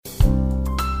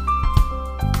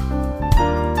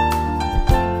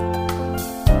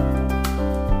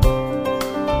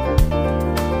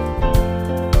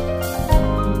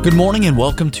Good morning and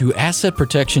welcome to Asset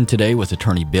Protection Today with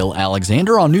attorney Bill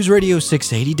Alexander on News Radio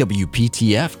 680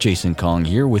 WPTF. Jason Kong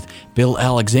here with Bill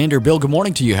Alexander. Bill, good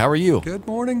morning to you. How are you? Good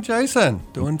morning, Jason.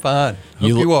 Doing fine. Hope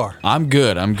you are. I'm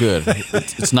good.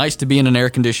 It's nice to be in an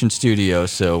air-conditioned studio,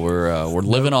 so we're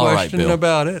living all right, Bill. No question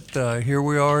about it. Here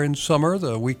we are in summer,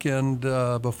 the weekend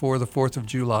before the 4th of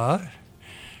July.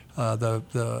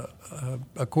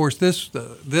 Of course,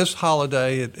 this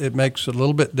holiday, it makes it a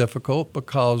little bit difficult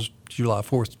because July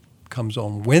 4th comes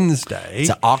on Wednesday. It's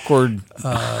an awkward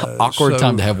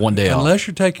time to have one day off. Unless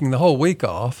you're taking the whole week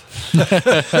off.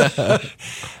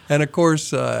 And, of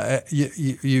course,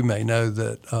 you may know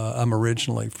that I'm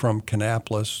originally from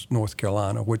Kannapolis, North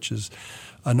Carolina, which is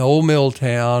an old mill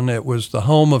town. It was the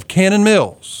home of Cannon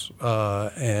Mills.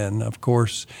 And, of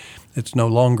course, it's no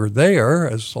longer there,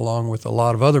 as along with a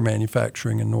lot of other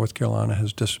manufacturing in North Carolina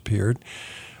has disappeared.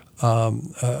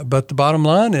 But the bottom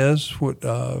line is,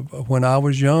 when I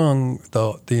was young,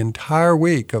 the entire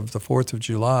week of the 4th of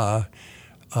July,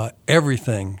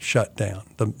 everything shut down.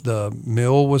 The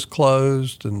mill was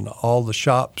closed and all the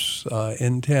shops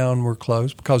in town were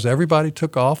closed because everybody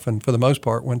took off and, for the most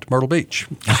part, went to Myrtle Beach.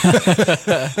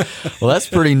 Well, that's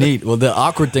pretty neat. Well, the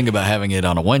awkward thing about having it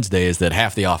on a Wednesday is that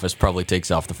half the office probably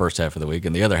takes off the first half of the week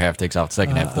and the other half takes off the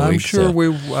second half of the week.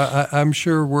 I'm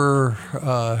sure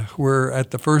we're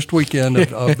at the first weekend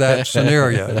of that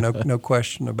scenario. No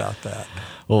question about that.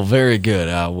 Well, very good.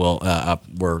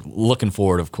 We're looking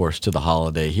forward, of course, to the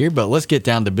holiday here, but let's get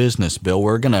down to business, Bill.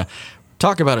 We're going to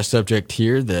talk about a subject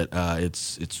here that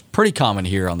it's pretty common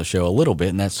here on the show a little bit,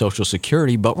 and that's Social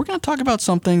Security, but we're going to talk about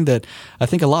something that I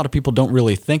think a lot of people don't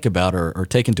really think about or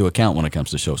take into account when it comes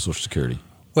to Social Security.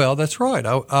 Well, that's right.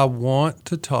 I want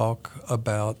to talk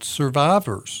about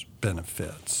survivors'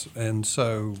 benefits, and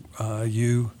so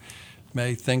you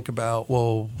may think about,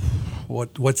 well,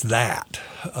 what's that?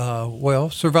 Well,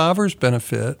 survivor's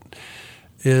benefit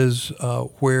is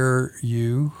where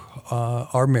you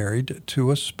are married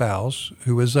to a spouse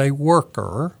who is a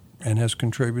worker and has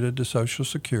contributed to Social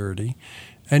Security,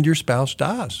 and your spouse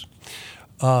dies.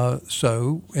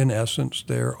 So, in essence,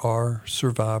 there are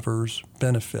survivor's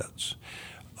benefits.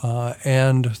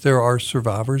 And there are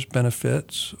survivor's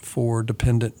benefits for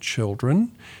dependent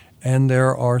children, and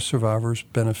there are survivor's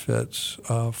benefits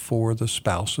for the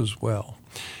spouse as well.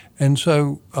 And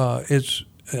so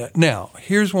now,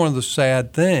 here's one of the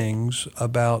sad things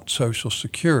about Social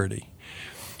Security.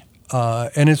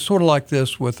 And it's sort of like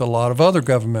this with a lot of other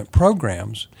government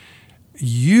programs.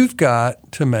 You've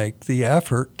got to make the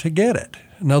effort to get it.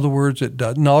 In other words, it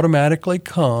doesn't automatically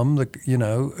come.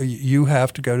 You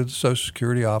have to go to the Social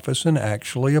Security office and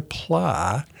actually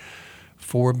apply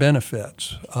for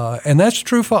benefits. And that's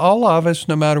true for all of us,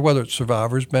 no matter whether it's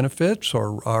survivor's benefits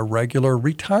or our regular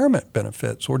retirement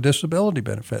benefits or disability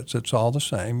benefits. It's all the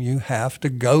same. You have to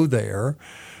go there,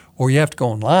 or you have to go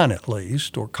online at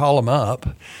least, or call them up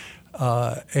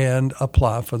and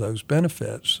apply for those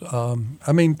benefits.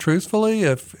 Truthfully,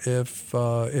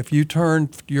 if you turn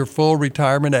your full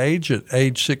retirement age at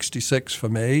age 66 for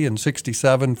me and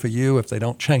 67 for you if they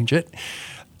don't change it,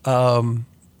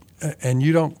 and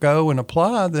you don't go and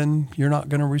apply, then you're not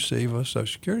going to receive a Social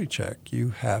Security check. You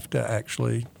have to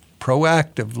actually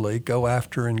proactively go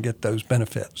after and get those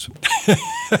benefits.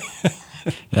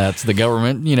 That's the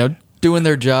government, doing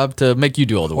their job to make you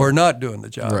do all the work. Or not doing the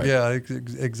job. Right. Yeah,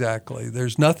 exactly.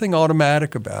 There's nothing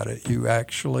automatic about it. You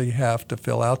actually have to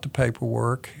fill out the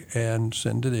paperwork and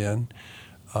send it in,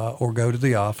 or go to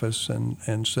the office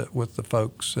and sit with the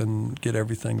folks and get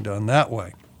everything done that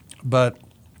way. But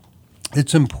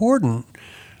it's important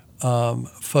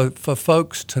for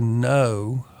folks to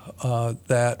know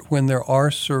that when there are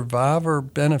survivor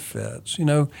benefits,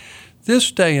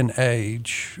 this day and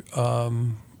age,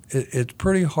 it's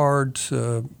pretty hard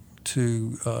to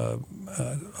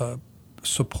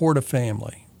support a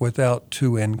family without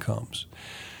two incomes.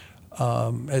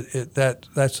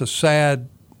 That's a sad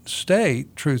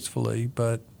state, truthfully,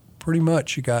 but pretty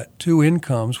much you got two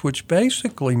incomes, which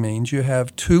basically means you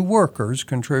have two workers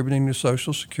contributing to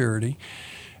Social Security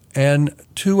and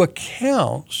two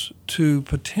accounts to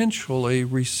potentially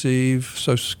receive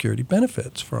Social Security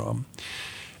benefits from.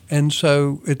 And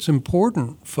so it's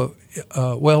important for,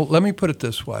 let me put it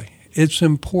this way. It's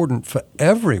important for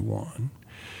everyone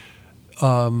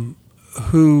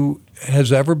who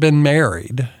has ever been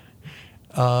married.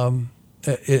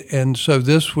 And so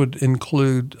this would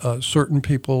include certain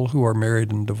people who are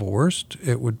married and divorced.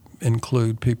 It would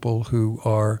include people who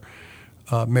are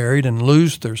married and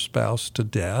lose their spouse to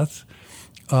death.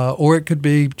 Or it could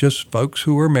be just folks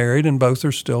who are married and both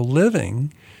are still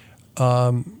living.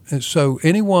 And so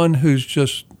anyone who's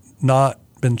just not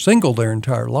been single their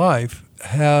entire life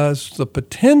has the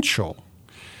potential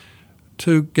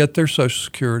to get their Social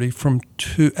Security from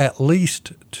at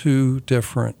least two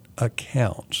different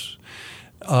accounts.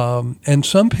 And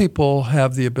some people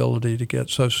have the ability to get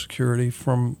Social Security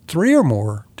from three or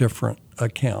more different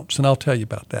accounts, and I'll tell you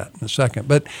about that in a second.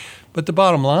 But the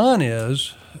bottom line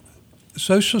is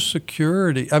Social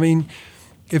Security, I mean,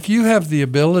 if you have the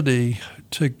ability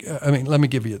to, let me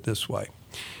give you it this way.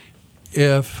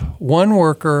 If one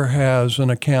worker has an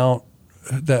account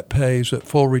that pays at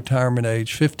full retirement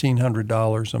age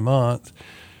 $1,500 a month,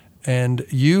 and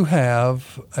you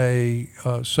have a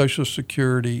Social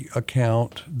Security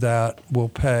account that will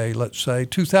pay, let's say,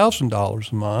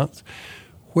 $2,000 a month,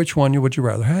 which one would you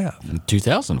rather have?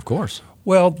 $2,000, of course.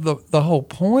 Well, the whole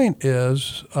point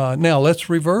is, now let's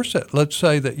reverse it. Let's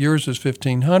say that yours is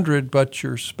 $1,500, but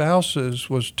your spouse's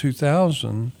was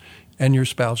 $2,000, and your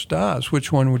spouse dies.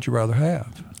 Which one would you rather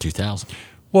have? $2,000.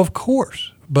 Well, of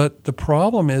course. But the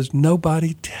problem is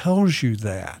nobody tells you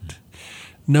that.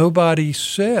 Nobody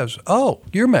says, oh,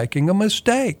 you're making a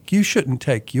mistake. You shouldn't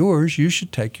take yours. You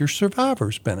should take your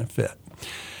survivor's benefit.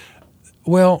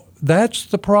 Well, that's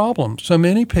the problem. So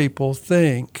many people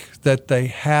think that they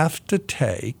have to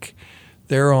take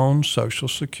their own Social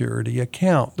Security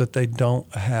account, that they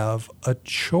don't have a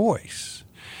choice.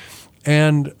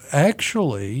 And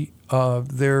actually,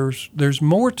 there's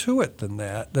more to it than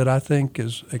that I think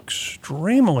is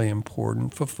extremely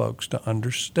important for folks to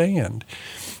understand.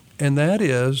 And that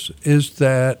is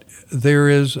that there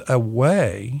is a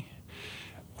way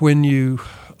when you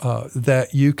that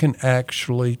you can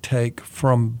actually take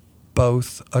from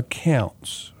both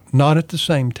accounts, not at the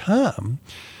same time,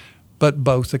 but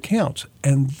both accounts.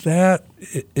 And that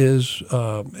is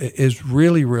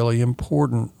really, really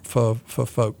important for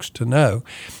folks to know.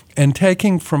 And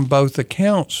taking from both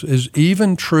accounts is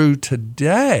even true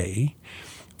today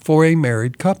for a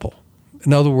married couple.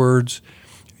 In other words,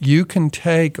 you can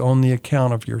take on the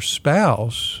account of your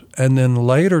spouse and then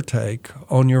later take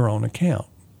on your own account.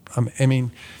 I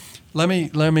mean, let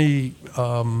me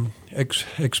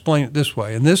explain it this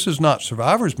way. And this is not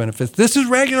survivor's benefits. This is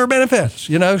regular benefits,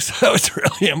 so it's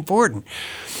really important.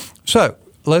 So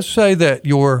let's say that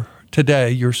your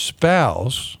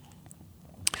spouse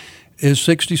is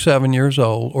 67 years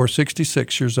old or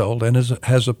 66 years old and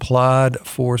has applied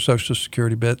for Social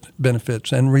Security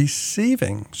benefits and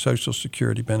receiving Social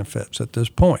Security benefits at this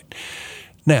point.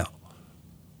 Now,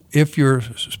 if your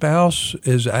spouse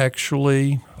is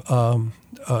actually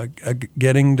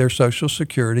getting their Social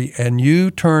Security and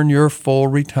you turn your full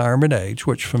retirement age,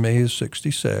 which for me is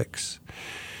 66,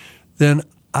 then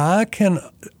I can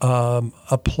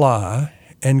apply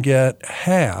and get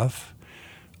half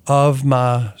of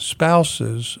my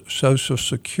spouse's Social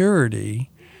Security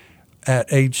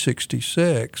at age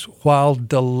 66 while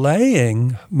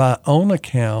delaying my own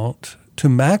account to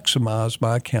maximize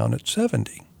my account at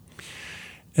 70.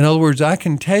 In other words, I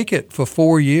can take it for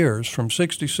 4 years from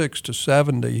 66 to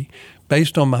 70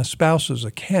 based on my spouse's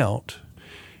account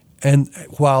and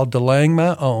while delaying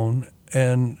my own.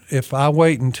 And if I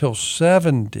wait until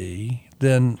 70,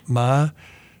 then my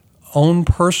own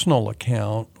personal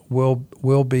account will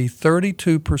be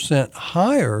 32%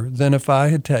 higher than if I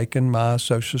had taken my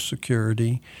Social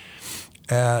Security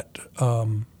at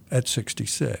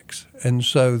 66. And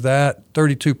so that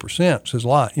 32% says a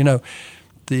lot.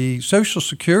 The Social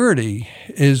Security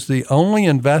is the only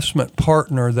investment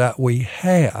partner that we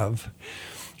have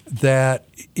that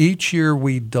each year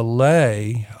we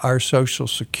delay our Social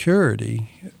Security,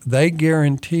 they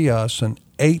guarantee us an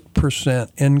 8%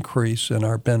 increase in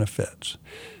our benefits.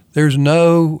 There's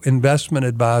no investment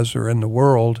advisor in the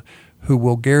world who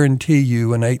will guarantee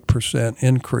you an 8%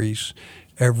 increase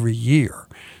every year.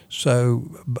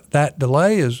 So that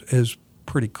delay is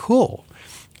pretty cool.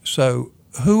 So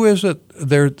who is it?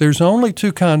 There's only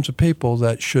two kinds of people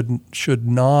that should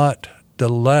not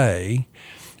delay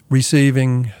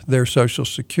receiving their Social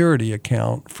Security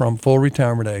account from full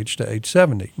retirement age to age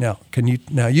 70. Now,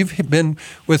 you've been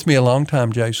with me a long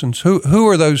time, Jason. Who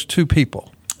are those two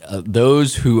people?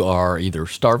 Those who are either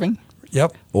starving,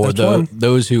 yep, or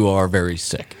those who are very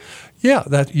sick. Yeah,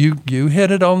 that you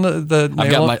hit it on the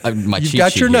nail. I've got my You've cheat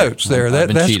got sheet your here. notes there.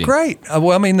 That's cheating. Great.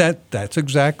 Well, I mean that's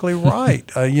exactly right.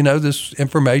 This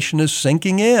information is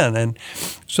sinking in, and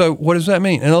so what does that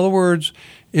mean? In other words,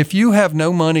 if you have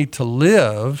no money to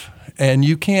live and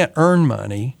you can't earn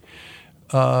money,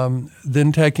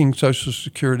 then taking Social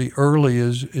Security early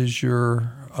is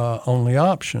your only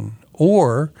option.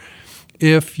 Or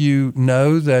if you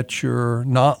know that you're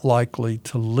not likely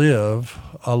to live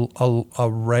a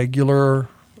regular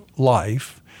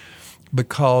life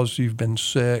because you've been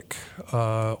sick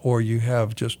or you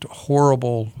have just a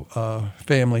horrible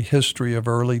family history of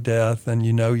early death, and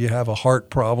you know you have a heart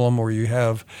problem or you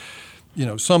have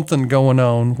something going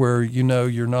on where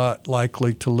you're not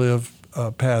likely to live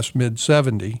past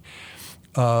mid-70,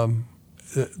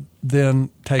 then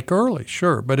take early,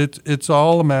 sure. But it's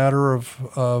all a matter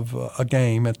of a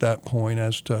game at that point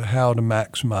as to how to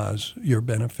maximize your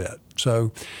benefit.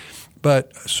 So,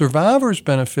 but survivor's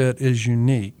benefit is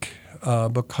unique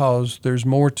because there's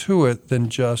more to it than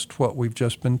just what we've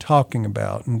just been talking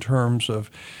about in terms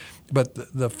of. But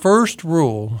the first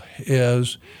rule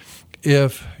is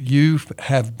if you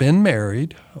have been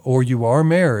married or you are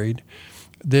married,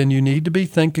 then you need to be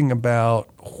thinking about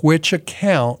which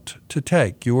account to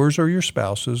take, yours or your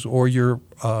spouse's or your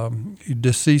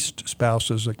deceased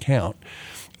spouse's account.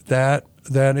 That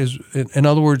is, in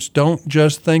other words, don't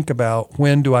just think about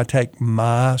when do I take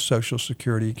my Social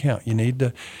Security account. You need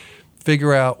to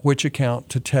figure out which account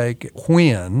to take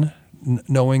when,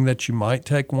 knowing that you might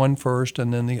take one first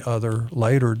and then the other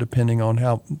later, depending on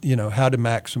how to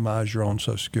maximize your own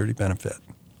Social Security benefit.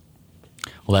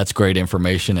 Well, that's great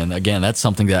information. And again, that's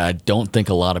something that I don't think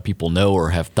a lot of people know or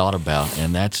have thought about.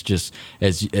 And that's just,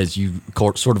 as you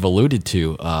sort of alluded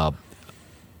to,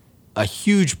 a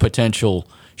huge potential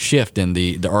shift in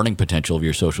the earning potential of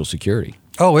your Social Security.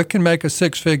 Oh, it can make a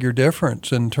six-figure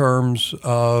difference in terms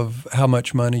of how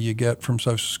much money you get from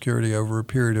Social Security over a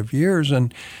period of years.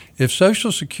 And if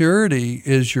Social Security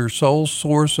is your sole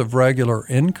source of regular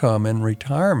income in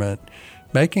retirement,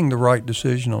 making the right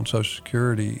decision on Social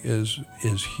Security is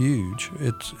huge.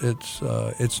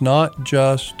 It's not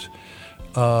just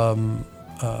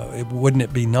wouldn't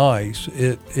it be nice?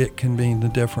 It can mean the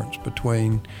difference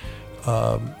between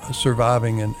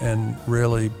surviving and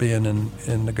really being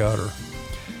in the gutter.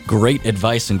 Great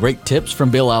advice and great tips from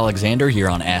Bill Alexander here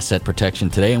on Asset Protection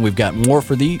Today, and we've got more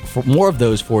more of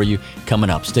those for you coming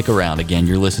up. Stick around. Again,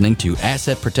 you're listening to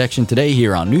Asset Protection Today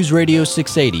here on News Radio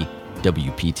 680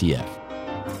 WPTF.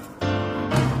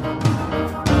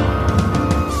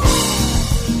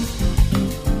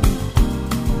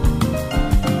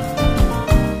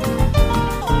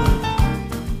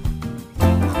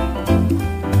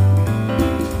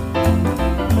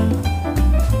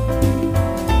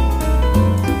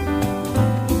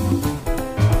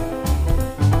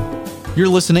 You're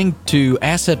listening to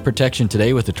Asset Protection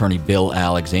Today with attorney Bill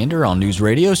Alexander on News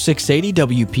Radio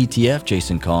 680 WPTF.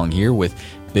 Jason Kong here with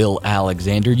Bill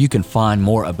Alexander. You can find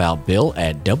more about Bill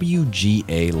at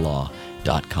WGAlaw.com.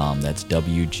 That's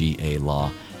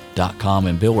WGAlaw.com.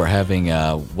 And Bill, we're having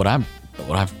what I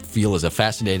feel is a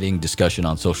fascinating discussion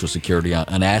on Social Security,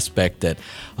 an aspect that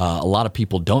a lot of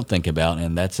people don't think about,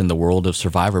 and that's in the world of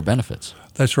survivor benefits.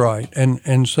 That's right.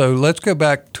 And so let's go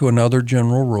back to another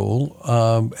general rule,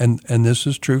 and this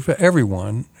is true for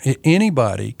everyone.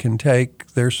 Anybody can take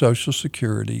their Social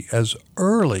Security as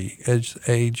early as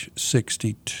age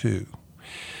 62,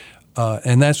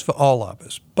 and that's for all of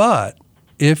us. But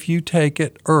if you take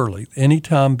it early,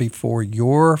 anytime before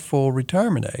your full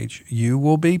retirement age, you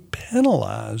will be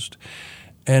penalized,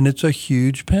 and it's a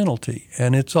huge penalty,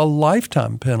 and it's a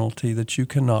lifetime penalty that you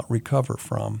cannot recover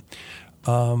from.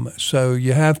 So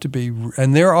you have to be,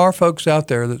 and there are folks out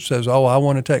there that says, oh, I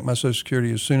want to take my Social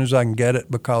Security as soon as I can get it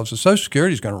because the Social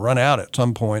Security is going to run out at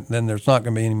some point, and then there's not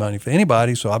going to be any money for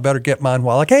anybody, so I better get mine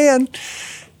while I can.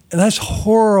 And that's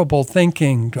horrible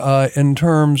thinking in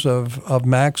terms of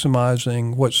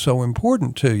maximizing what's so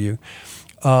important to you.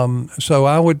 So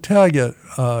I would tell you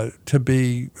to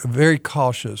be very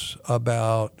cautious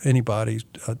about anybody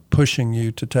pushing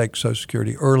you to take Social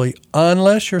Security early,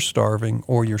 unless you're starving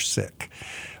or you're sick.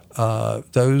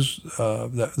 Those are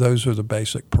the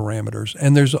basic parameters.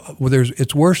 And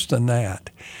it's worse than that.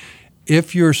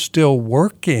 If you're still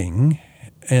working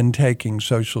and taking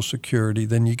Social Security,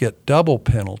 then you get double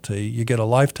penalty. You get a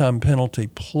lifetime penalty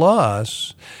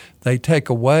plus they take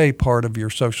away part of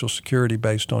your Social Security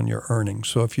based on your earnings.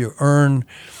 So if you earn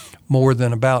more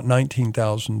than about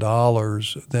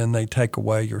 $19,000, then they take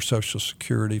away your Social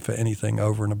Security for anything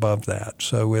over and above that.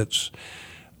 So it's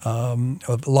a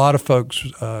lot of folks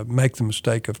make the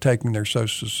mistake of taking their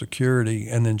Social Security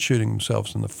and then shooting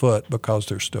themselves in the foot because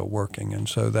they're still working. And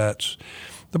so that's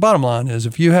the bottom line is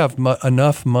if you have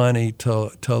enough money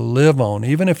to live on,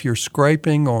 even if you're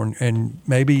scraping and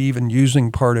maybe even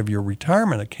using part of your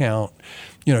retirement account,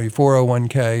 your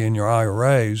 401k and your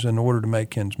IRAs in order to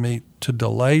make ends meet, to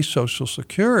delay Social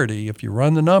Security, if you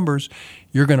run the numbers,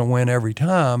 you're going to win every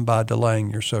time by delaying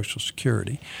your Social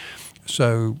Security.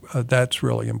 So that's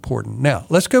really important. Now,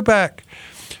 let's go back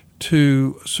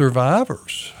to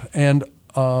survivors. And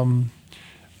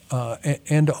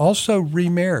and also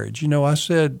remarriage. I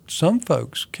said some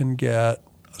folks can get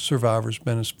survivor's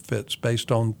benefits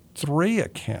based on 3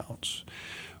 accounts.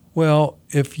 Well,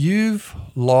 if you've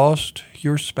lost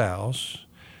your spouse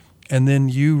and then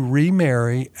you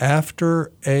remarry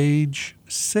after age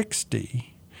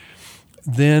 60,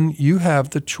 then you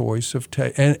have the choice of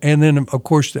and then of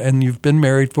course, and you've been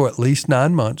married for at least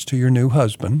 9 months to your new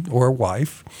husband or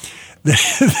wife,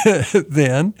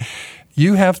 then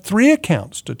you have 3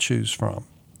 accounts to choose from.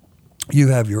 You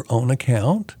have your own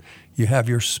account, you have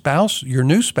your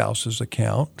new spouse's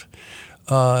account,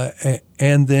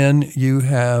 and then you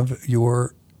have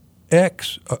your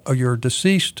your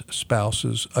deceased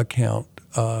spouse's account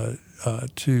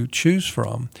to choose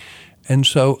from. And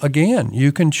so, again,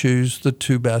 you can choose the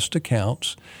 2 best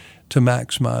accounts to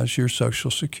maximize your Social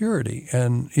Security.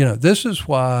 And, this is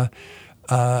why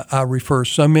I refer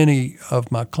so many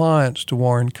of my clients to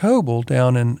Warren Coble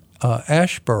down in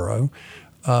Asheboro,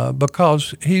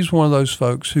 because he's one of those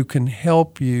folks who can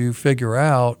help you figure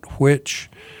out which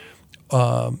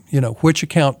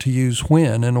account to use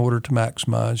when in order to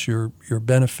maximize your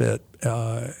benefit,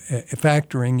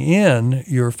 factoring in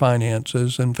your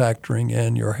finances and factoring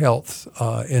in your health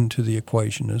into the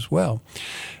equation as well.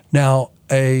 Now,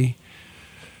 a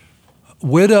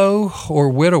widow or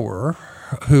widower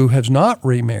who has not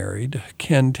remarried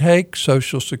can take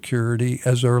Social Security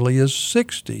as early as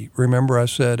 60. Remember, I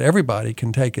said everybody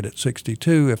can take it at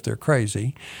 62 if they're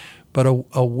crazy. But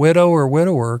a widow or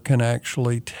widower can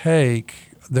actually take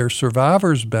their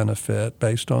survivor's benefit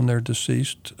based on their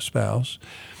deceased spouse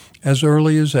as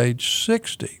early as age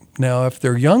 60. Now, if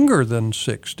they're younger than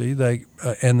 60,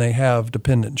 and they have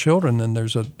dependent children, then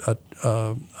there's a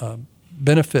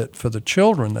benefit for the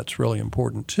children that's really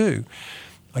important too.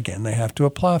 Again, they have to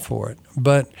apply for it.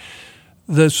 But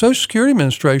the Social Security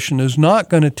Administration is not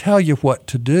going to tell you what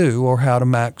to do or how to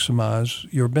maximize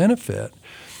your benefit.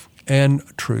 And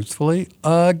truthfully,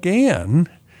 again,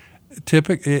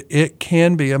 typically it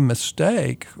can be a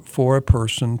mistake for a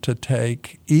person to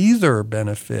take either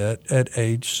benefit at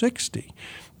age 60,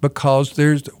 because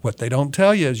what they don't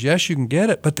tell you is, yes, you can get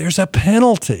it, but there's a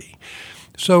penalty.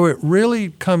 So it really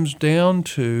comes down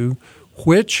to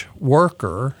which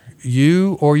worker,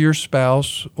 you or your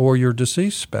spouse or your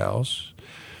deceased spouse,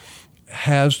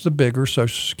 has the bigger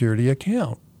Social Security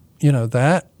account.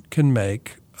 That can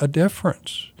make a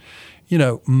difference.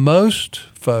 Most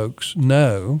folks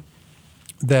know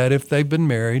that if they've been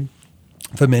married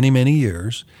for many, many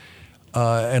years,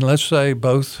 and let's say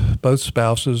both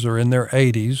spouses are in their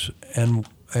 80s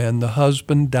and the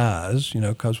husband dies,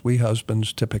 because we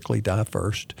husbands typically die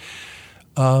first.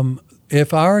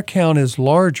 If our account is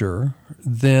larger,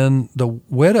 then the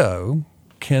widow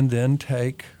can then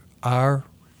take our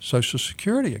Social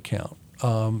Security account.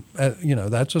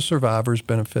 That's a survivor's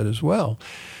benefit as well.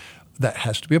 That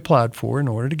has to be applied for in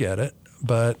order to get it,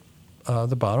 but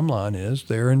the bottom line is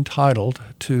they're entitled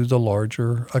to the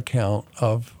larger account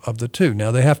of the 2.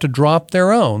 Now, they have to drop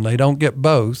their own. They don't get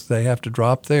both. They have to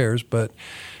drop theirs, but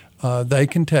they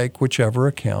can take whichever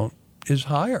account is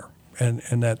higher,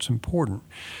 and that's important.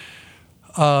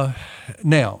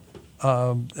 Now,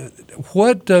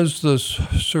 what does the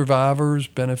survivor's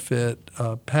benefit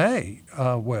pay?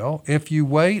 Well, if you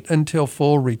wait until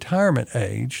full retirement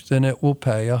age, then it will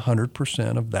pay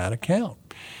 100% of that account.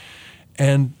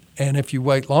 And if you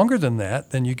wait longer than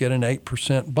that, then you get an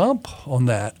 8% bump on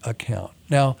that account.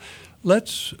 Now,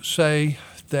 let's say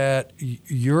that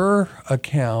your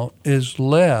account is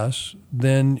less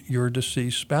than your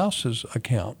deceased spouse's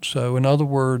account. So in other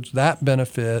words, that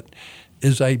benefit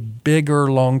is a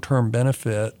bigger long-term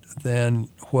benefit than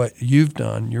what you've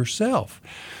done yourself.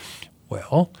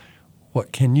 Well,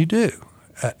 what can you do?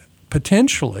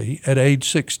 Potentially, at age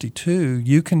 62,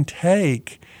 you can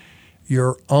take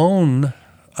your own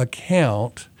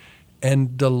account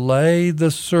and delay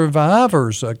the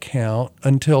survivor's account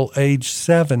until age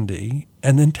 70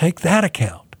 and then take that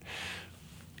account.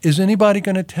 Is anybody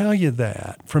going to tell you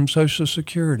that from Social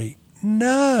Security?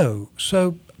 No.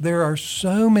 So there are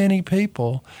so many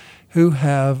people who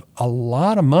have a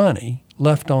lot of money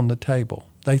left on the table.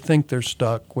 They think they're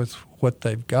stuck with what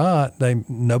they've got. They've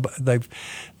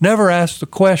never asked the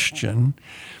question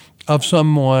of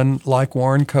someone like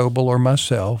Warren Coble or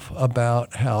myself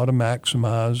about how to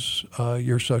maximize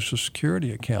your Social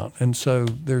Security account. And so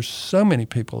there's so many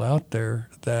people out there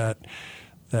that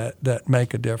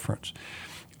make a difference.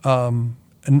 And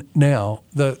now,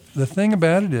 the thing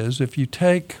about it is, if you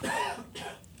take,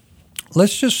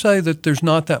 let's just say that there's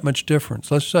not that much difference.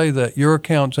 Let's say that your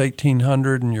account's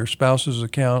 $1,800 and your spouse's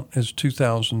account is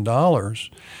 $2,000.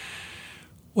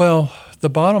 Well, the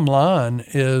bottom line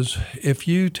is if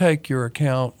you take your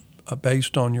account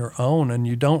based on your own and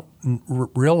you don't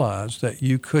realize that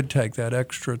you could take that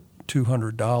extra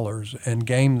 $200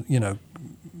 and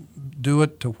do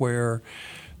it to where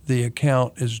the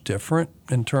account is different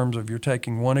in terms of you're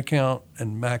taking one account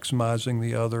and maximizing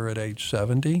the other at age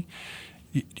 70.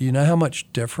 Do you know how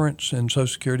much difference in Social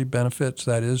Security benefits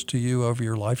that is to you over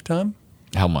your lifetime?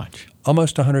 How much?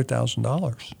 Almost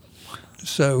 $100,000.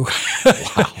 So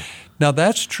Wow. now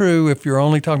that's true if you're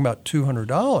only talking about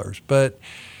 $200, but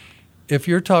if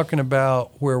you're talking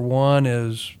about where one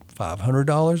is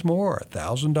 $500 more,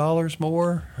 $1,000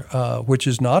 more, which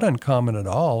is not uncommon at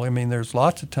all. I mean, there's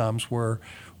lots of times where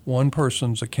one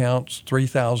person's account's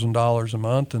 $3,000 a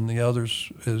month and the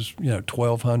other's is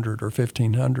 $1,200 or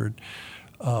 $1,500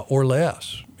 or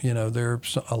less.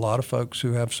 There's a lot of folks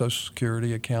who have Social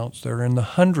Security accounts that are in the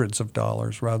hundreds of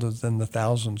dollars rather than the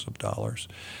thousands of dollars.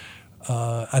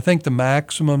 I think the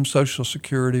maximum Social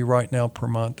Security right now per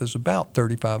month is about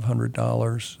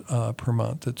 $3,500 per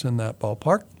month. It's in that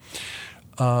ballpark.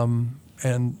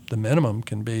 And the minimum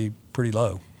can be pretty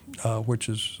low, which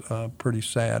is pretty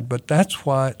sad. But that's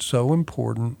why it's so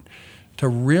important to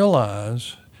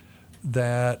realize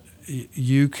that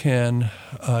you can,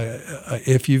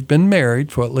 if you've been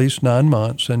married for at least 9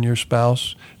 months and your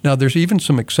spouse, now there's even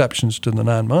some exceptions to the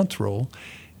 9-month rule,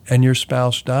 and your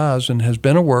spouse dies and has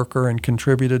been a worker and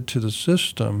contributed to the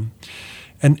system.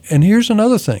 And here's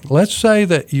another thing. Let's say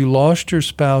that you lost your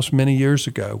spouse many years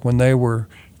ago when they were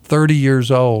 30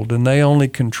 years old and they only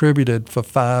contributed for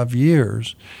 5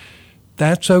 years.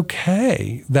 That's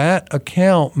okay. That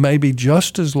account may be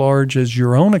just as large as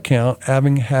your own account,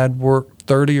 having had worked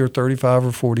 30 or 35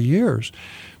 or 40 years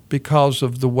because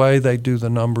of the way they do the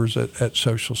numbers at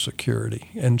Social Security.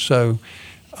 And so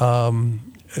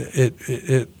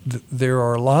there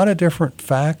are a lot of different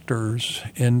factors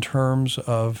in terms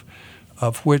of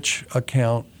which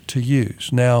account to use.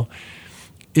 Now,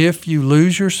 if you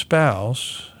lose your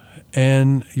spouse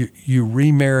and you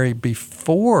remarry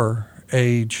before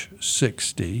age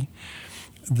 60,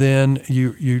 then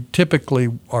you typically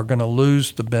are going to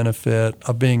lose the benefit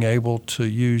of being able to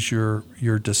use your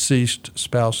deceased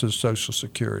spouse's Social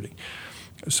Security.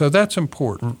 So that's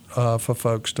important for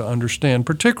folks to understand,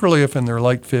 particularly if in their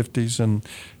late 50s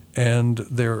and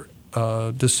their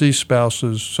deceased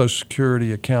spouse's Social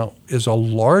Security account is a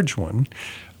large one.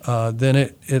 Then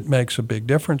it makes a big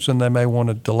difference, and they may want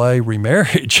to delay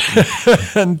remarriage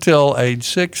until age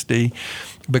 60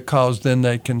 because then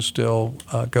they can still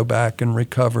go back and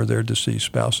recover their deceased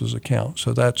spouse's account.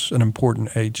 So that's an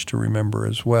important age to remember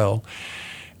as well.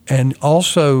 And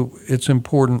also, it's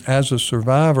important as a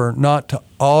survivor not to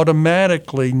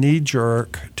automatically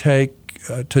knee-jerk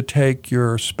take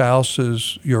your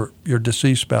spouse's your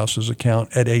deceased spouse's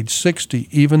account at age 60,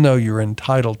 even though you're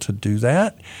entitled to do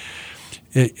that.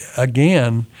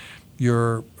 Again,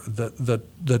 the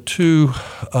two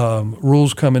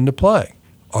rules come into play.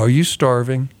 Are you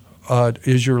starving?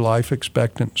 Is your life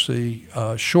expectancy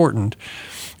shortened?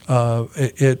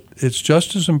 It's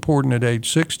just as important at age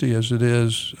 60 as it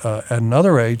is at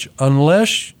another age,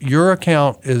 unless your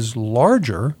account is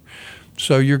larger.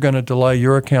 So you're going to delay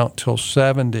your account till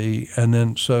 70, and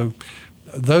then so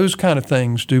those kind of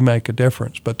things do make a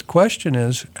difference. But the question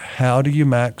is, how do you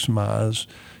maximize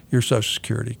your Social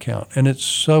Security account? And it's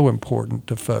so important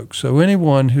to folks. So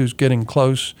anyone who's getting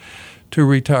close to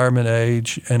retirement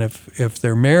age, and if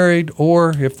they're married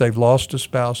or if they've lost a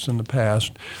spouse in the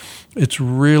past, it's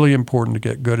really important to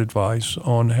get good advice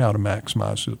on how to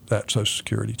maximize that Social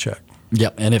Security check.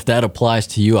 Yep, and if that applies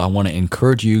to you, I want to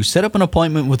encourage you, set up an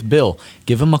appointment with Bill.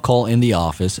 Give him a call in the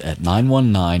office at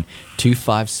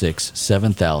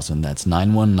 919-256-7000. That's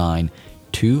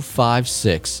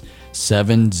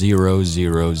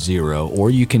 919-256-7000. Or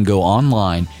you can go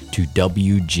online to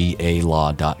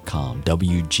WGAlaw.com,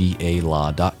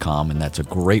 WGAlaw.com, and that's a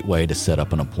great way to set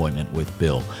up an appointment with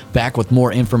Bill. Back with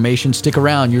more information. Stick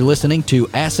around. You're listening to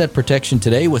Asset Protection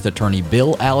Today with attorney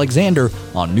Bill Alexander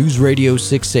on News Radio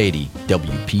 680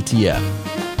 WPTF.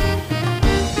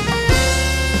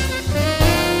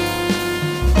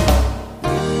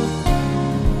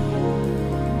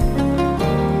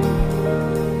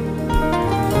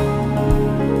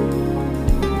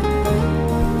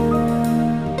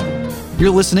 You're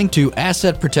listening to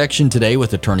Asset Protection Today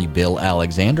with attorney Bill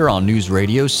Alexander on News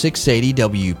Radio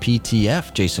 680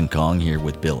 WPTF. Jason Kong here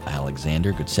with Bill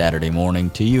Alexander. Good Saturday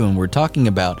morning to you. And we're talking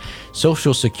about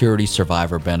Social Security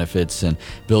survivor benefits. And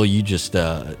Bill, you just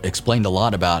explained a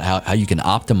lot about how you can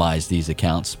optimize these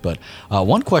accounts. But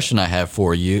one question I have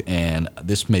for you, and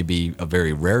this may be a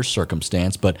very rare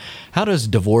circumstance, but how does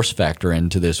divorce factor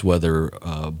into this, whether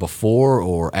before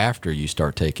or after you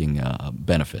start taking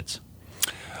benefits?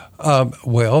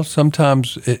 Well,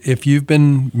 sometimes if you've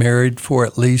been married for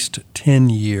at least 10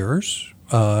 years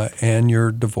and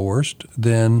you're divorced,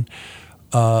 then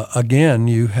again,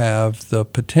 you have the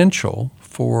potential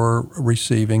for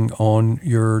receiving on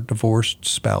your divorced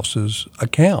spouse's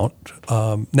account.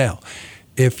 Now,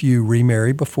 if you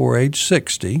remarry before age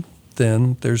 60,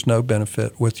 then there's no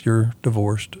benefit with your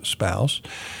divorced spouse.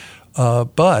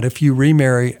 But if you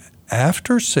remarry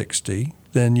after 60,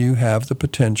 then you have the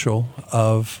potential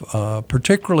of,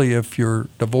 particularly if your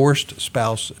divorced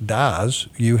spouse dies,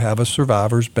 you have a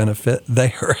survivor's benefit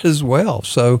there as well.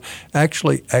 So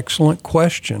actually, excellent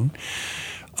question.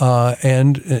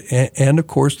 And of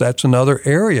course, that's another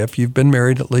area. If you've been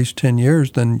married at least 10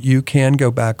 years, then you can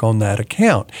go back on that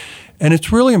account. And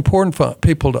it's really important for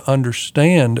people to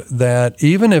understand that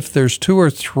even if there's 2 or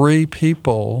 3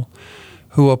 people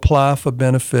who apply for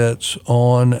benefits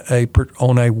on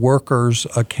a worker's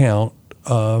account,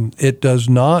 it does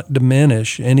not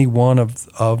diminish any one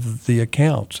of the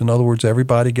accounts. In other words,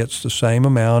 everybody gets the same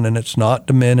amount, and it's not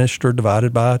diminished or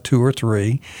divided by 2 or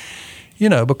 3. You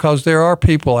know, because there are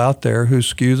people out there who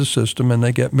skew the system and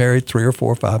they get married 3 or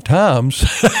 4 or 5 times.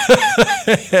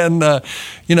 And,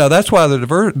 that's why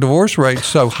the divorce rate's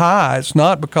so high. It's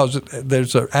not because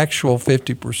there's an actual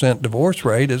 50% divorce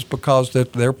rate. It's because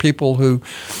there are people who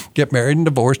get married and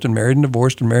divorced and married and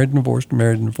divorced and married and divorced and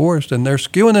married and divorced, and they're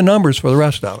skewing the numbers for the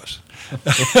rest of us.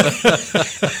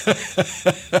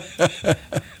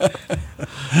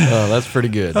 Oh, that's pretty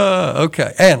good.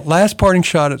 Okay. And last parting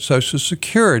shot at Social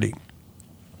Security.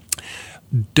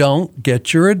 Don't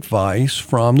get your advice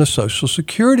from the Social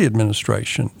Security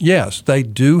Administration. Yes, they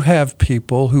do have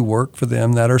people who work for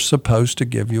them that are supposed to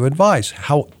give you advice.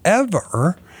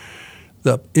 However,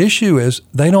 the issue is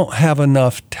they don't have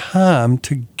enough time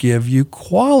to give you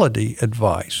quality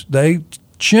advice. They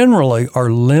generally are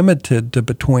limited to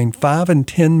between 5 and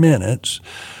 10 minutes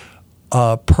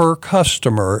per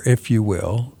customer, if you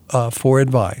will, for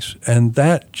advice. And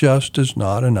that just is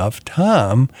not enough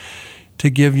time to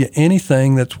give you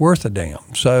anything that's worth a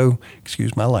damn. So,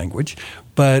 excuse my language,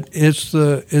 but it's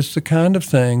the kind of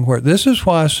thing where this is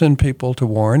why I send people to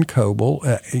Warren Coble.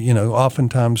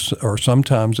 Oftentimes or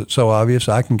sometimes it's so obvious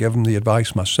I can give them the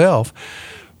advice myself.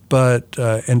 But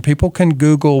and people can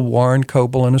Google Warren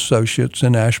Coble and Associates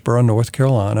in Asheboro, North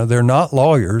Carolina. They're not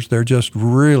lawyers. They're just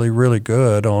really, really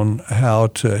good on how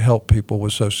to help people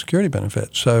with Social Security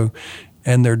benefits. So,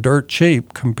 and they're dirt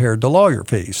cheap compared to lawyer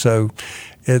fees. So,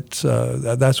 it's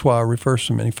that's why I refer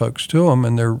so many folks to them,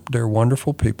 and they're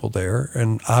wonderful people there.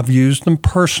 And I've used them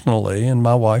personally, and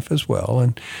my wife as well.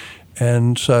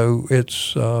 And so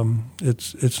it's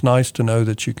nice to know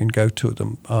that you can go to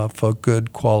them for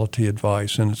good quality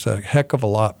advice, and it's a heck of a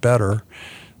lot better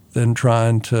than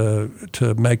trying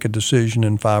to make a decision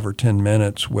in 5 or 10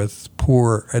 minutes with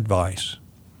poor advice.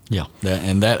 Yeah,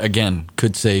 and that, again,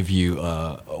 could save you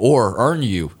or earn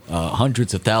you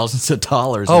hundreds of thousands of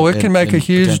dollars. Oh, it can make a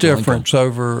huge difference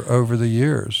over the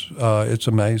years. It's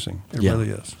amazing. It really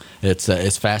is.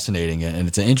 It's fascinating, and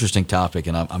it's an interesting topic,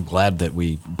 and I'm glad that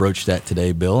we broached that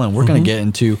today, Bill. And we're going to get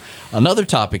into another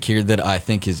topic here that I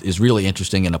think is really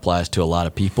interesting and applies to a lot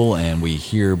of people, and we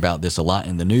hear about this a lot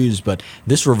in the news, but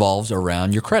this revolves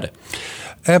around your credit.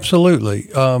 Absolutely.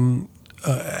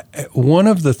 One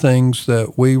of the things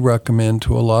that we recommend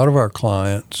to a lot of our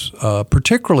clients,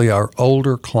 particularly our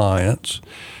older clients,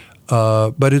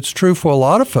 but it's true for a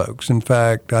lot of folks. In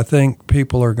fact, I think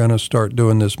people are going to start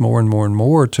doing this more and more and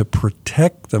more to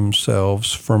protect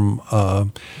themselves from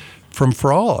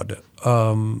fraud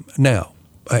now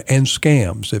and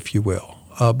scams, if you will,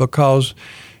 because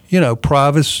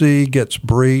privacy gets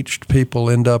breached. People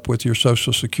end up with your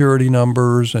Social Security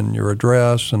numbers and your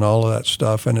address and all of that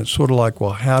stuff. And it's sort of like,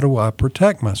 well, how do I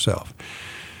protect myself?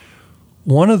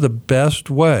 One of the best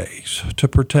ways to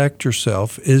protect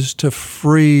yourself is to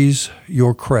freeze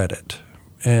your credit.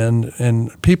 And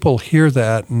people hear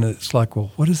that and it's like,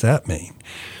 well, what does that mean?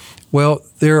 Well,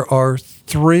 there are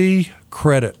 3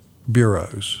 credit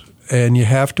bureaus. and you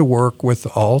have to work with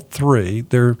all three.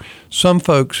 There are some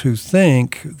folks who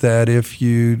think that if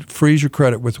you freeze your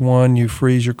credit with one, you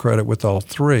freeze your credit with all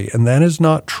three, and that is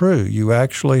not true. You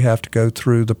actually have to go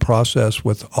through the process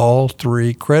with all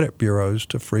three credit bureaus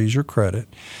to freeze your credit.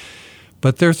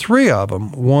 But there are three of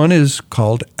them. One is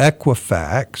called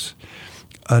Equifax.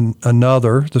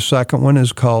 The second one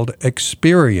is called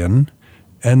Experian,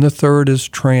 and the third is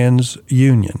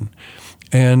TransUnion.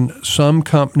 And some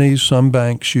companies, some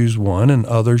banks use one, and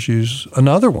others use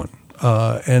another one.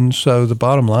 And so the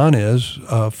bottom line is,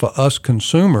 for us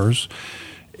consumers,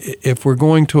 if we're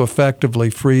going to effectively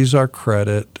freeze our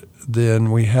credit, then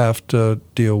we have to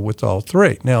deal with all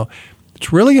three. Now,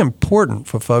 it's really important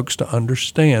for folks to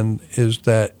understand is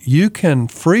that you can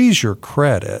freeze your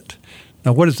credit.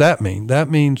 Now, what does that mean? That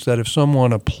means that if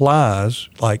someone applies,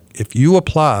 like if you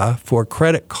apply for a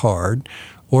credit card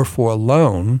or for a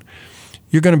loan,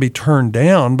 you're going to be turned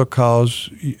down because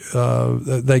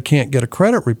they can't get a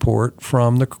credit report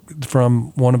from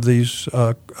one of these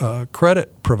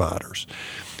credit providers.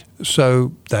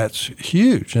 So that's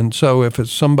huge. And so if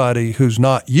it's somebody who's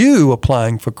not you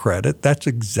applying for credit, that's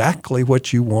exactly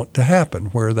what you want to happen,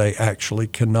 where they actually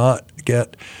cannot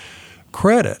get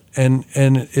credit. And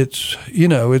it's,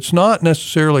 it's not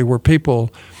necessarily where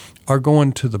people are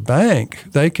going to the bank.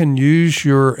 They can use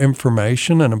your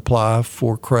information and apply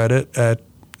for credit at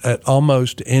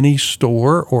almost any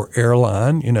store or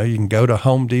airline. You can go to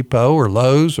Home Depot or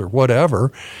Lowe's or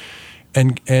whatever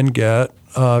and get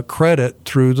credit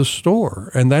through the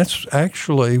store. And that's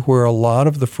actually where a lot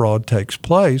of the fraud takes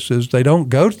place, is they don't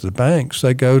go to the banks.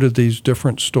 They go to these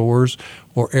different stores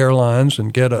or airlines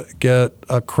and get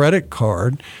a credit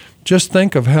card. Just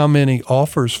think of how many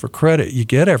offers for credit you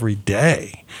get every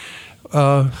day.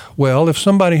 Well, if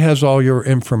somebody has all your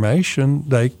information,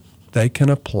 they can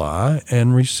apply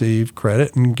and receive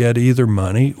credit and get either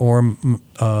money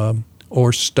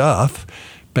or stuff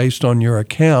based on your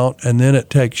account, and then it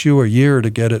takes you a year to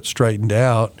get it straightened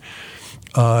out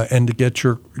and to get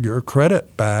your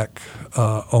credit back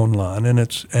online, and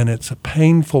it's a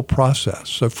painful process.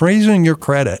 So freezing your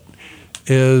credit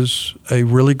is a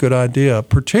really good idea,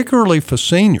 particularly for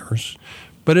seniors,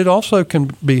 but it also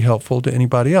can be helpful to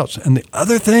anybody else. And the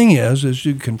other thing is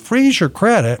you can freeze your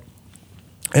credit,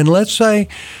 and let's say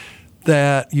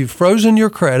that you've frozen your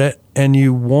credit and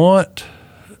you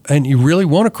really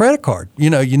want a credit card. You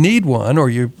need one, or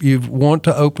you want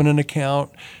to open an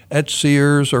account at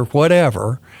Sears or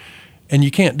whatever, and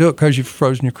you can't do it because you've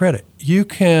frozen your credit. You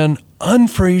can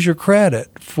unfreeze your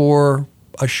credit for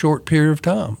a short period of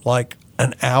time, like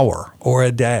an hour or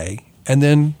a day, and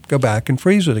then go back and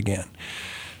freeze it again.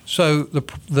 So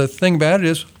the thing about it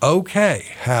is, okay,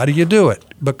 how do you do it?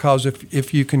 Because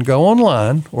if you can go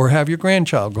online or have your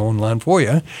grandchild go online for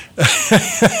you,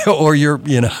 or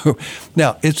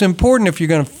now it's important if you're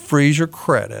going to freeze your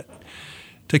credit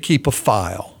to keep a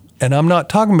file. And I'm not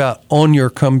talking about on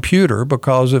your computer,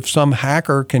 because if some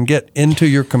hacker can get into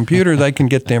your computer, they can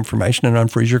get the information and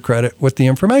unfreeze your credit with the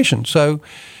information. So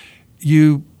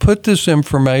you put this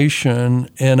information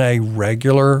in a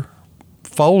regular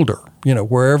folder,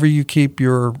 wherever you keep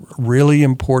your really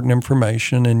important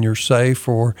information, in your safe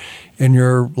or in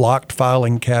your locked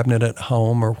filing cabinet at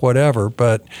home or whatever.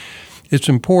 But it's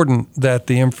important that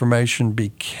the information be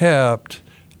kept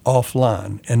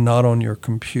offline and not on your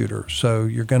computer. So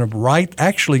you're going to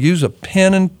actually use a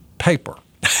pen and paper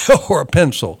or a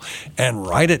pencil and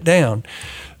write it down.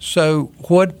 So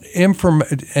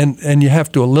and you have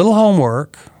to do a little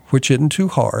homework, which isn't too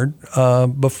hard,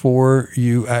 before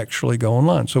you actually go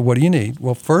online. So what do you need?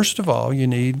 Well, first of all, you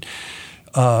need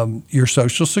your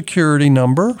Social Security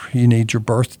number. You need your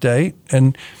birth date.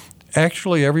 And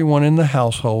actually, everyone in the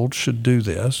household should do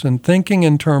this. And thinking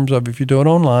in terms of, if you do it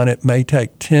online, it may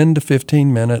take 10 to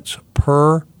 15 minutes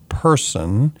per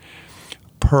person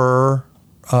per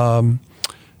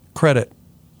credit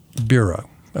bureau,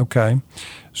 okay?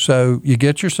 So you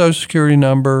get your Social Security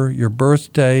number, your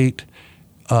birth date,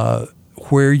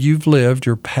 where you've lived,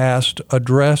 your past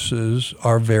addresses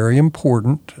are very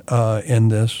important in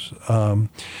this.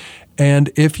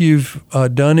 And if you've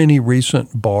done any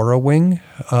recent borrowing,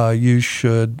 you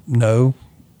should know,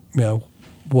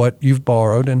 what you've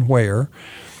borrowed and where.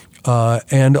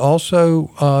 And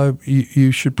also,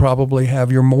 you should probably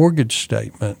have your mortgage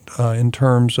statement in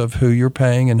terms of who you're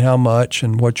paying and how much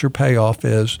and what your payoff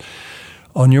is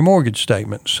on your mortgage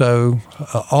statement. So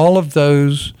all of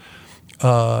those,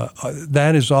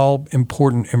 that is all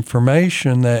important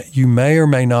information that you may or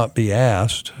may not be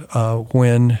asked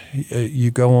when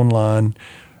you go online.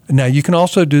 Now, you can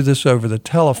also do this over the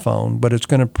telephone, but it's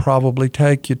going to probably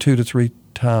take you 2 to 3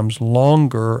 times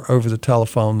longer over the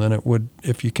telephone than it would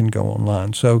if you can go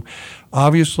online. So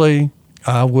obviously,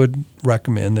 I would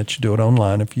recommend that you do it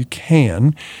online if you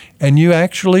can. And you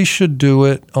actually should do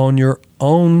it on your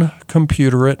own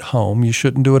computer at home. You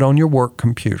shouldn't do it on your work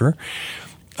computer.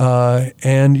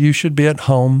 And you should be at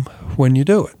home when you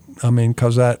do it. I mean,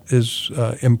 because that is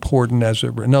important.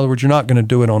 In other words, you're not going to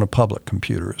do it on a public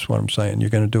computer is what I'm saying.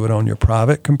 You're going to do it on your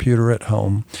private computer at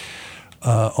home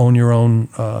on your own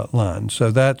line. So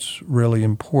that's really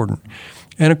important.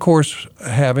 And, of course,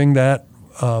 having that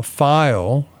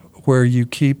file where you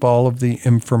keep all of the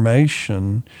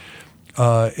information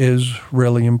is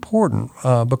really important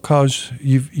because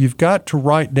you've got to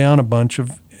write down a bunch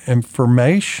of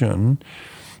information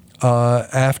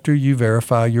after you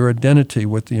verify your identity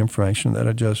with the information that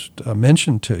I just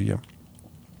mentioned to you.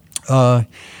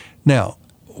 Now,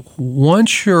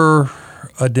 once your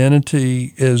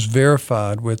identity is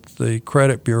verified with the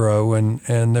credit bureau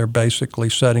and they're basically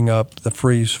setting up the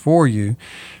freeze for you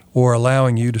or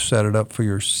allowing you to set it up for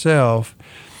yourself,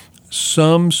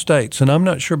 some states, and I'm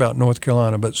not sure about North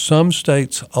Carolina, but some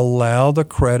states allow the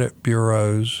credit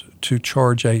bureaus to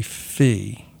charge a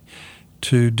fee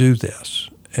to do this.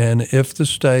 And if the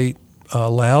state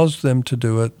allows them to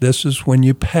do it, this is when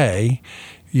you pay.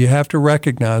 You have to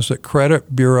recognize that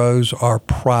credit bureaus are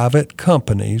private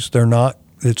companies.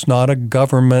 It's not a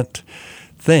government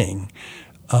thing,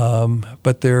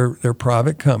 but they're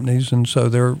private companies, and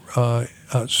so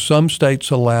some states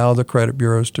allow the credit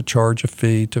bureaus to charge a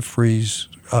fee to freeze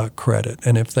credit.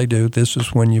 And if they do, this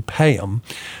is when you pay them.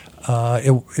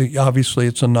 Obviously,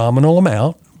 it's a nominal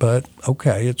amount, but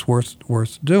okay, it's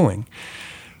worth doing.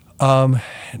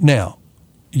 Now,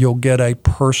 you'll get a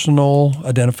personal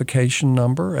identification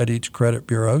number at each credit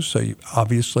bureau, so you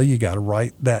got to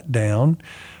write that down.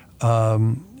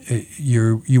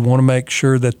 You want to make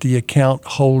sure that the account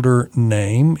holder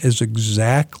name is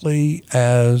exactly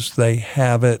as they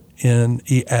have it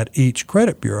at each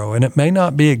credit bureau, and it may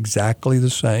not be exactly the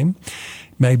same.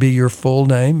 May be your full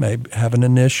name, may have an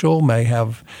initial, may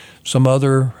have some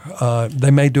other,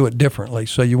 they may do it differently.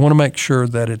 So you want to make sure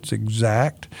that it's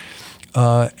exact.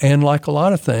 And like a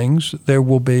lot of things, there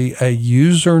will be a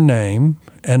username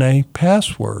and a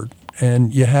password.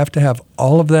 And you have to have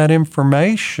all of that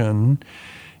information.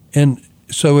 And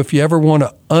so if you ever want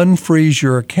to unfreeze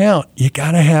your account, you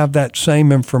got to have that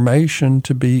same information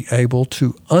to be able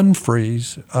to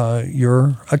unfreeze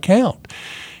your account.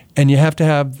 And you have to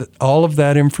have all of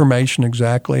that information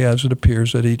exactly as it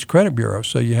appears at each credit bureau.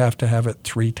 So you have to have it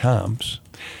 3 times.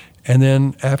 And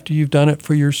then after you've done it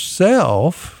for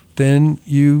yourself, then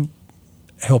you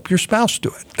help your spouse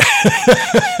do it.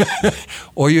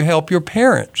 Or you help your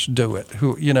parents do it,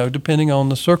 depending on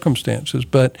the circumstances.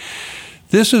 But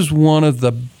this is one of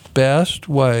the best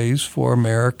ways for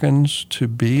Americans to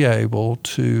be able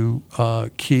to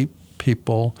keep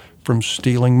people from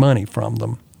stealing money from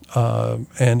them.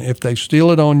 And if they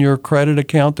steal it on your credit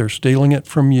account, they're stealing it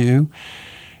from you.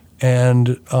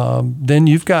 And then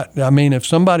you've got, if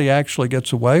somebody actually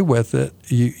gets away with it,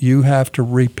 you have to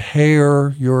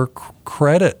repair your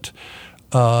credit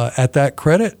at that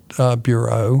credit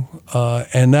bureau.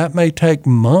 And that may take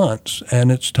months, and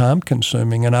it's time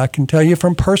consuming. And I can tell you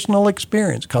from personal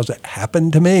experience, because it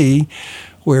happened to me,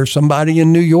 where somebody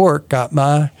in New York got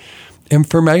my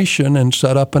information and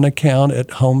set up an account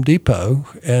at Home Depot.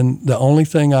 And the only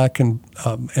thing I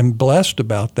am blessed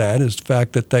about that is the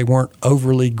fact that they weren't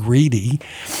overly greedy.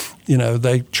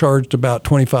 They charged about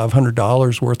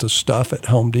 $2,500 worth of stuff at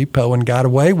Home Depot and got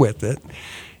away with it.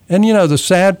 And, the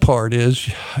sad part is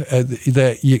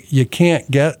that you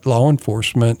can't get law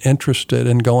enforcement interested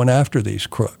in going after these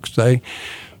crooks.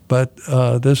 But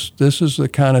this is the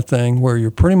kind of thing where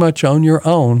you're pretty much on your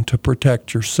own to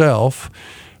protect yourself.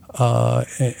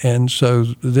 And so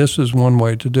this is one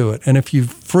way to do it. And if you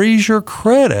freeze your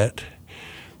credit,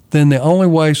 then the only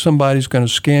way somebody's going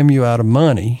to scam you out of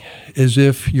money is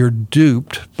if you're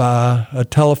duped by a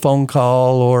telephone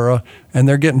call and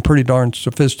they're getting pretty darn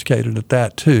sophisticated at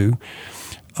that too.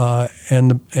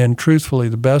 And truthfully,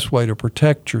 the best way to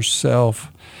protect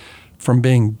yourself from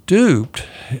being duped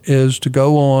is to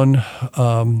go on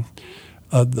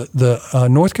the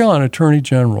North Carolina Attorney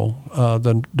General,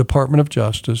 the Department of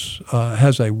Justice,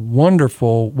 has a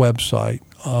wonderful website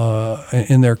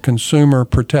in their Consumer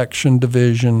Protection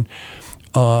Division,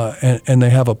 and they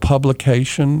have a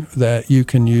publication that you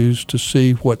can use to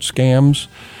see what scams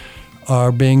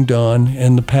are being done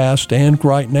in the past and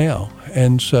right now.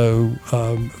 And so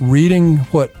reading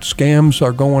what scams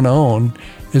are going on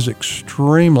is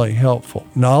extremely helpful.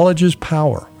 Knowledge is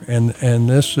power. And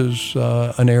this is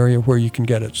an area where you can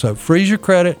get it. So freeze your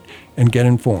credit and get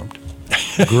informed.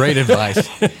 Great advice.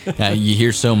 You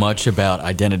hear so much about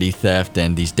identity theft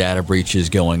and these data breaches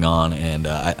going on, and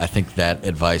I think that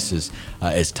advice is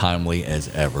as timely as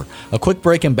ever. A quick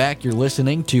break and back. You're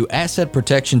listening to Asset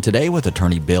Protection Today with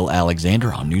attorney Bill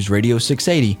Alexander on News Radio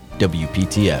 680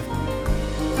 WPTF.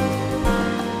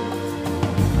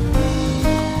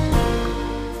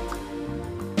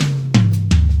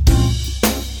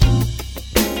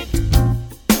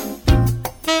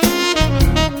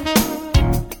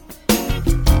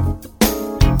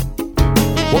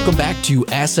 Welcome back to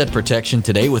Asset Protection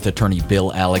Today with attorney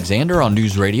Bill Alexander on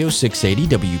News Radio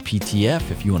 680 WPTF.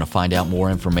 If you want to find out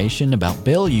more information about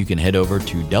Bill, you can head over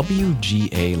to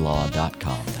WGALaw.com.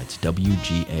 That's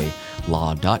WGALaw.com.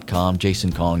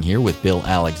 Jason Kong here with Bill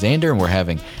Alexander, and we're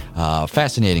having a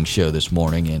fascinating show this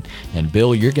morning. And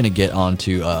Bill, you're going to get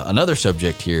onto another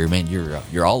subject here. Man,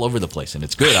 you're all over the place, and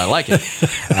it's good. I like it.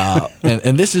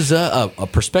 And this is a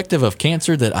perspective of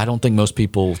cancer that I don't think most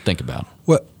people think about.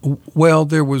 Well,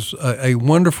 there was a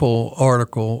wonderful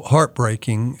article,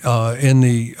 heartbreaking, in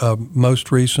the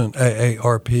most recent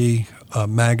AARP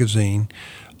magazine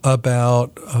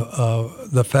about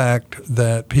the fact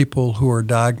that people who are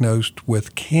diagnosed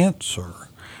with cancer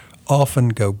often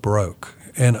go broke.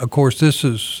 And, of course, this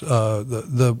is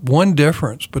the one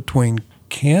difference between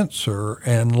cancer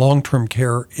and long-term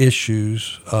care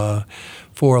issues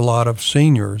for a lot of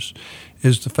seniors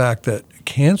is the fact that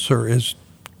cancer is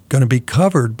going to be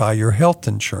covered by your health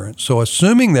insurance. So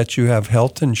assuming that you have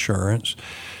health insurance,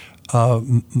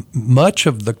 much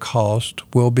of the cost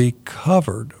will be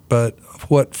covered. But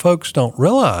what folks don't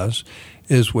realize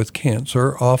is with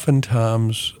cancer,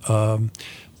 oftentimes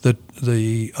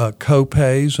the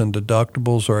co-pays and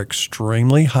deductibles are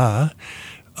extremely high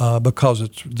because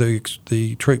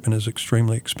the treatment is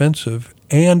extremely expensive,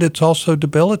 and it's also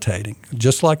debilitating,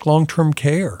 just like long-term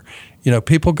care. You know,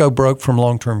 people go broke from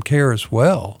long-term care as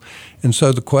well. And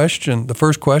so the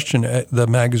first question the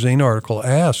magazine article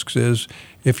asks is,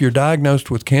 if you're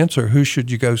diagnosed with cancer, who should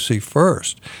you go see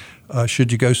first?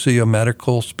 Should you go see a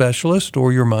medical specialist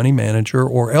or your money manager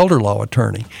or elder law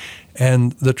attorney?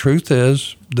 And the truth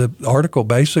is, the article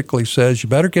basically says you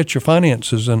better get your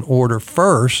finances in order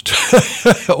first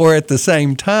or at the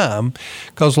same time,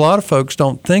 because a lot of folks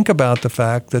don't think about the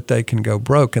fact that they can go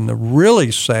broke. And the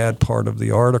really sad part of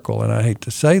the article, and I hate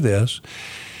to say this,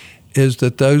 is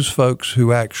that those folks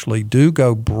who actually do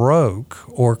go broke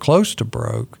or close to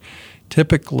broke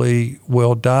typically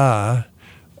will die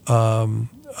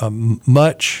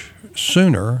much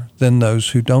sooner than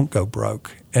those who don't go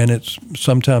broke. And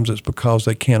sometimes it's because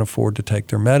they can't afford to take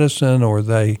their medicine, or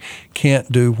they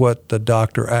can't do what the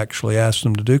doctor actually asks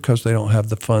them to do because they don't have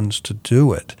the funds to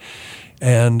do it.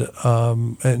 And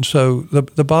so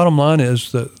the bottom line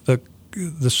is the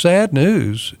sad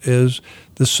news is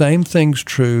the same thing's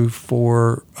true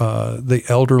for the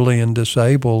elderly and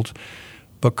disabled,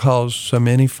 because so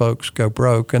many folks go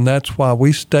broke. And that's why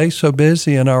we stay so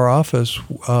busy in our office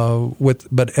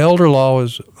but elder law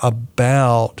is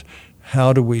about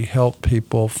how do we help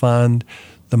people find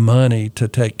the money to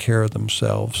take care of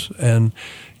themselves. And,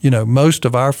 you know, most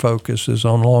of our focus is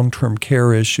on long-term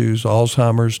care issues,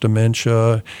 Alzheimer's,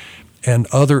 dementia, and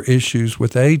other issues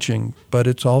with aging. But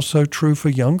it's also true for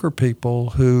younger people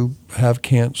who have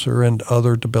cancer and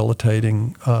other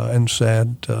debilitating and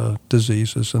sad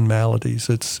diseases and maladies.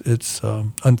 It's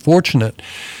unfortunate.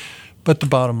 But the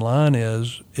bottom line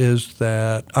is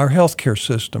that our healthcare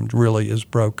system really is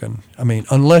broken. I mean,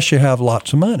 unless you have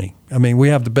lots of money. I mean, we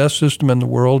have the best system in the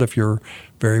world if you're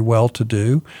very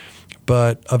well-to-do,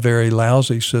 but a very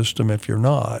lousy system if you're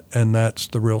not. And that's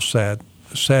the real sad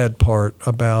part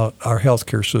about our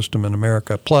healthcare system in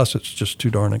America. Plus, it's just too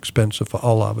darn expensive for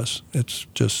all of us. It's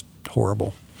just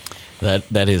horrible.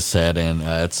 That is sad, and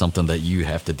it's something that you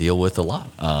have to deal with a lot.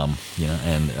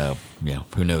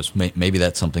 Who knows? Maybe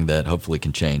that's something that hopefully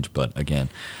can change. But again,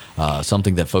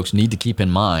 something that folks need to keep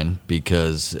in mind,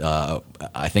 because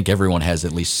I think everyone has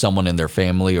at least someone in their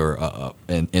family or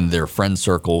in their friend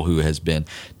circle who has been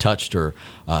touched or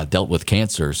dealt with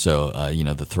cancer. So,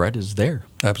 the threat is there.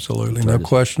 Absolutely, no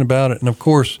question about it. And of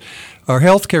course, our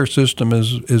healthcare system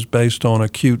is based on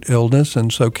acute illness,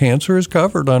 and so cancer is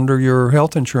covered under your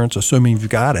health insurance, assuming you've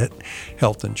got it,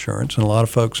 health insurance. And a lot of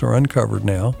folks are uncovered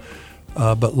now.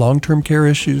 But long-term care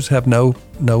issues have no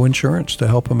insurance to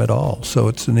help them at all. So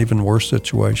it's an even worse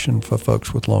situation for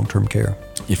folks with long-term care.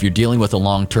 If you're dealing with a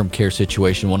long-term care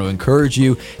situation, I want to encourage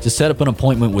you to set up an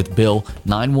appointment with Bill,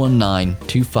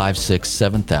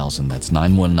 919-256-7000. That's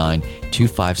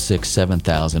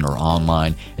 919-256-7000, or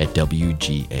online at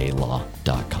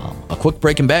WGALaw.com. A quick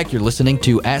break and back. You're listening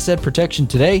to Asset Protection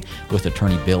Today with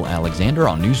attorney Bill Alexander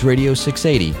on News Radio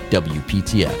 680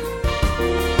 WPTF.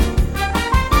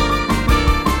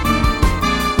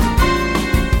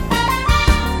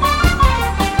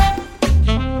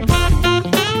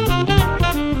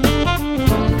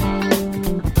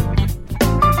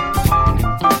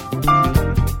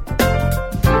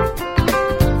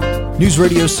 News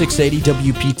Radio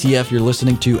 680 WPTF, you're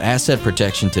listening to Asset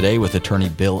Protection Today with attorney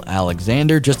Bill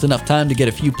Alexander. Just enough time to get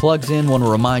a few plugs in. Want to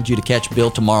remind you to catch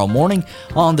Bill tomorrow morning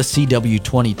on the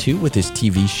CW22 with his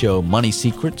TV show Money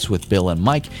Secrets with Bill and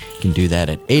Mike. You can do that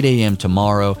at 8 a.m.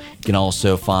 tomorrow. You can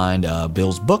also find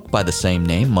Bill's book by the same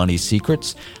name, Money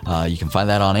Secrets. You can find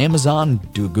that on Amazon.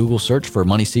 Do a Google search for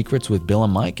Money Secrets with Bill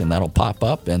and Mike, and that'll pop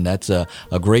up. And that's a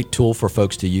great tool for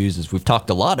folks to use, as we've talked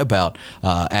a lot about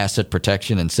asset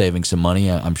protection and saving some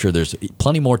money. I'm sure there's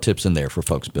plenty more tips in there for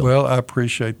folks, Bill. Well, I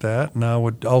appreciate that. And I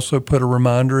would also put a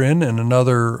reminder in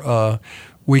another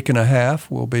week and a half,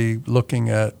 we'll be looking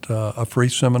at a free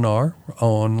seminar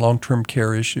on long-term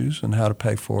care issues and how to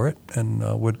pay for it, and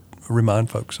would remind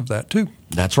folks of that too.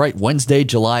 That's right. Wednesday,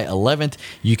 July 11th.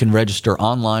 You can register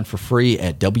online for free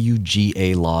at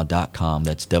WGALaw.com.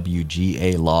 That's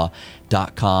WGALaw.com.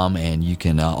 And you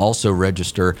can also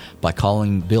register by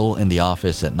calling Bill in the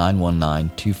office at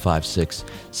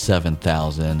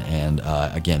 919-256-7000. And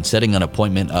again, setting an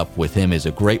appointment up with him is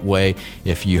a great way.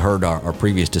 If you heard our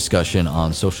previous discussion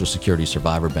on Social Security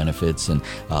survivor benefits and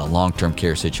long-term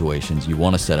care situations, you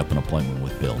want to set up an appointment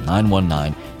with Bill.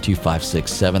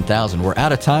 919-256-7000. We're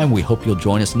out of time. We hope you'll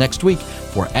join us next week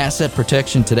for Asset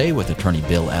Protection Today with attorney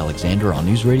Bill Alexander on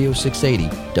News Radio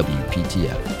 680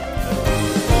 WPTF.